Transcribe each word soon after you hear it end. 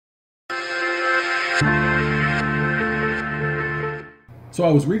So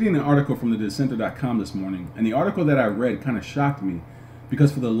I was reading an article from thedissenter.com this morning, and the article that I read kind of shocked me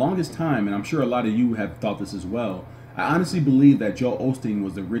because for the longest time, and I'm sure a lot of you have thought this as well, I honestly believed that Joel Osteen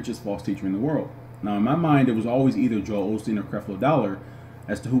was the richest false teacher in the world. Now in my mind, it was always either Joel Osteen or Creflo Dollar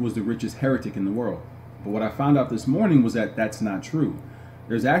as to who was the richest heretic in the world. But what I found out this morning was that that's not true.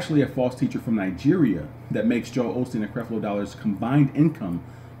 There's actually a false teacher from Nigeria that makes Joel Osteen and Creflo Dollar's combined income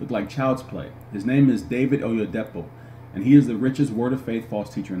look like child's play. His name is David Oyedepo, and he is the richest word of faith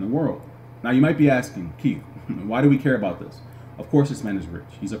false teacher in the world. Now you might be asking, Keith, why do we care about this? Of course this man is rich.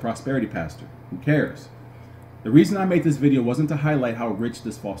 He's a prosperity pastor. Who cares? The reason I made this video wasn't to highlight how rich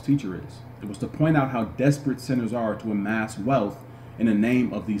this false teacher is. It was to point out how desperate sinners are to amass wealth in the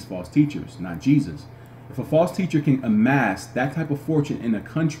name of these false teachers, not Jesus. If a false teacher can amass that type of fortune in a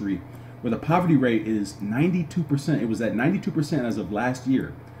country where the poverty rate is 92%, it was at 92% as of last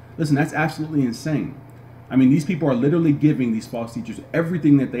year. Listen, that's absolutely insane. I mean, these people are literally giving these false teachers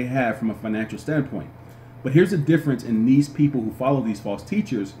everything that they have from a financial standpoint. But here's the difference in these people who follow these false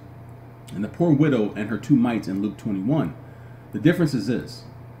teachers and the poor widow and her two mites in Luke 21. The difference is this.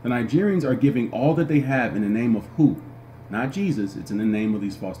 The Nigerians are giving all that they have in the name of who? Not Jesus, it's in the name of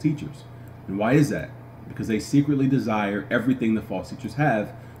these false teachers. And why is that? Because they secretly desire everything the false teachers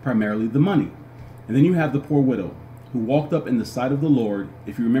have, primarily the money. And then you have the poor widow who walked up in the sight of the Lord.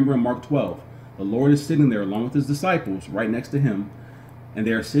 If you remember in Mark 12, the Lord is sitting there along with his disciples right next to him, and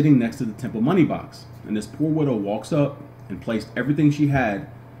they are sitting next to the temple money box. And this poor widow walks up and placed everything she had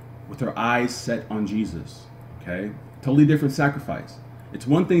with her eyes set on Jesus. Okay? Totally different sacrifice. It's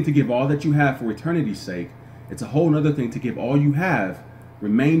one thing to give all that you have for eternity's sake. It's a whole other thing to give all you have,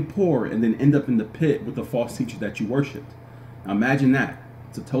 remain poor, and then end up in the pit with the false teacher that you worshipped. Now imagine that.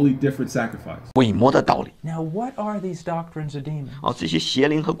 It's a totally different sacrifice. 鬼魔的道理。 Now, what are these doctrines of demons? 这些邪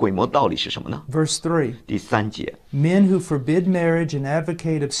灵和鬼魔道理是什么呢？ Verse 3. 第3节， Men who forbid marriage and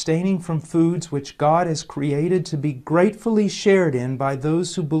advocate abstaining from foods which God has created to be gratefully shared in by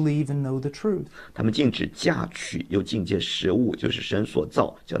those who believe and know the truth. 他们禁止嫁娶，又禁戒食物，就是神所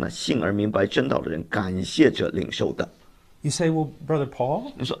造，叫那信而明白真道的人感谢着领受的。 You say, well, Brother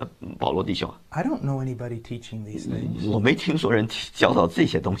Paul, 你说，保罗弟兄， I don't know anybody teaching these things. 我没听说人教导这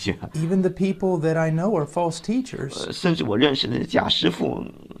些东西。 Even the people that I know are false teachers. 甚至我认识的假师傅，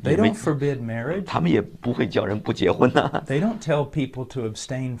 They don't forbid marriage. 他们也不会叫人不结婚呐、 They don't tell people to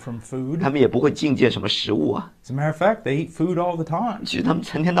abstain from 他 food. 们也不会禁戒什么食物啊。 As a matter of fact, they eat food all the time. 其实他们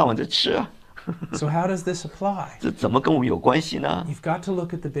成天到晚在吃啊。 So how does this apply? 这怎么跟我们有关系呢？ You've got to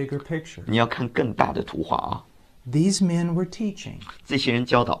look at the bigger picture. 你要看更大的图画啊。 These men were teaching. 这些人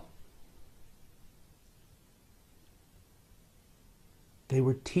教导， They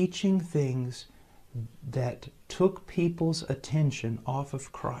were teaching things that took people's attention off of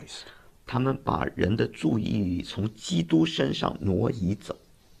Christ 他们把人的注意力从基督身上挪移走，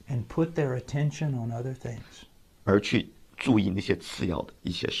 and put their attention on other things. 而去注意那些次要的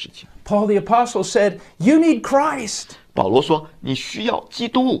一些事情。 Paul the Apostle said, "You need Christ. 保罗说：“你需要基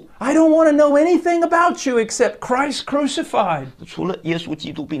督， I don't want to know anything about you except Christ crucified." 除了耶稣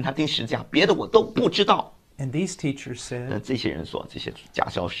基督并他钉十字架，别的我都不知道。” And these teachers 那 said, 这些人说，这些假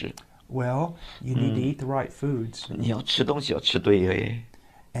教师， well, you need to eat the right foods 你要吃东西要吃对诶，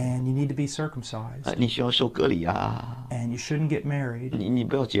 and you need to be circumcised 你需要受割礼啊， and you shouldn't get married 你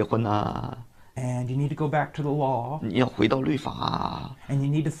不要结婚啊， and you need to go back to the law 你要回到律法啊， and you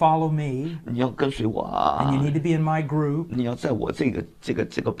need to follow me 你要跟随我 and you 啊， need to be in my group 你要在我这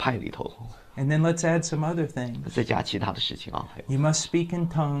个派里头， and then let's add some other things. 再加其他的事情啊，还有 You must speak in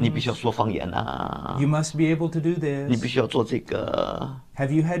你必须 tongues. 要说方言啊， You must be able to do 你必 this. 须要做这个，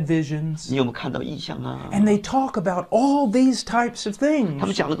 Have you had visions? 你有没有看到异象啊？ And they talk about all these types of 他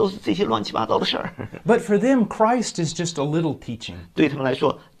们 things. 讲的都是这些乱七八糟的事儿。 But for them, Christ is just a little teaching 对他们来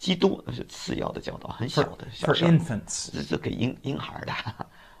说，基督是次要的教导，很小 for, 的小 for 事儿， infants. 这给婴孩的。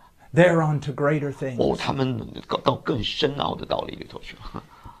 They're on to greater things. 哦，他们到更深奥的道理里头去了。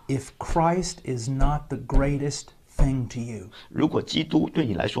 If Christ is not the greatest thing to you, 如果基督对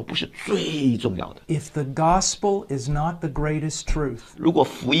你来说不是最重要的， if the gospel is not the greatest truth, 如果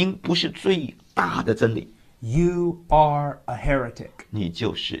福音不是最大的真理， you are a heretic. 你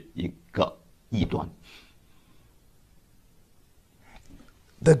就是一个异端。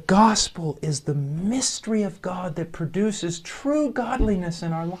 The gospel is the mystery of God that produces true godliness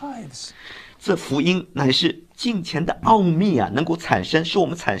in our lives. 这福音乃是敬虔的奥秘啊，能够使我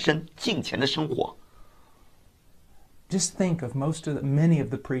们产生敬虔的生活。 Just think of many of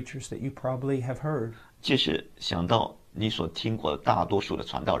the preachers that you probably have heard. 就是想到你所听过的大多数的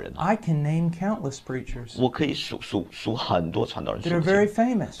传道人啊， I can name countless preachers 我可以数很多传道人 that are very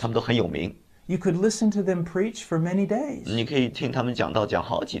famous. 他们都很有名。You could listen to them preach for many days. 你可以听他们讲道讲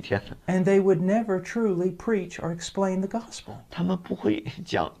好几天， And they would never truly preach or explain the gospel. 他们不会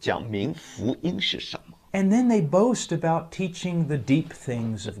讲明福音是什么， And then they boast about teaching the deep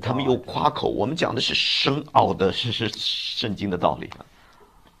things of 他们又 God. 夸口我们讲的是深奥的，是圣经的道理。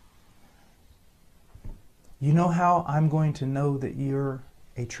 You know how I'm going to know that you're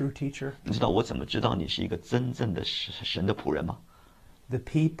a true teacher? 你知道我怎么知道你是一个真正的神的仆人吗？ The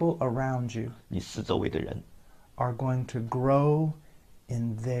people around you 你四周围的人 are going to grow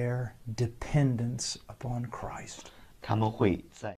in their dependence upon Christ. 他们会在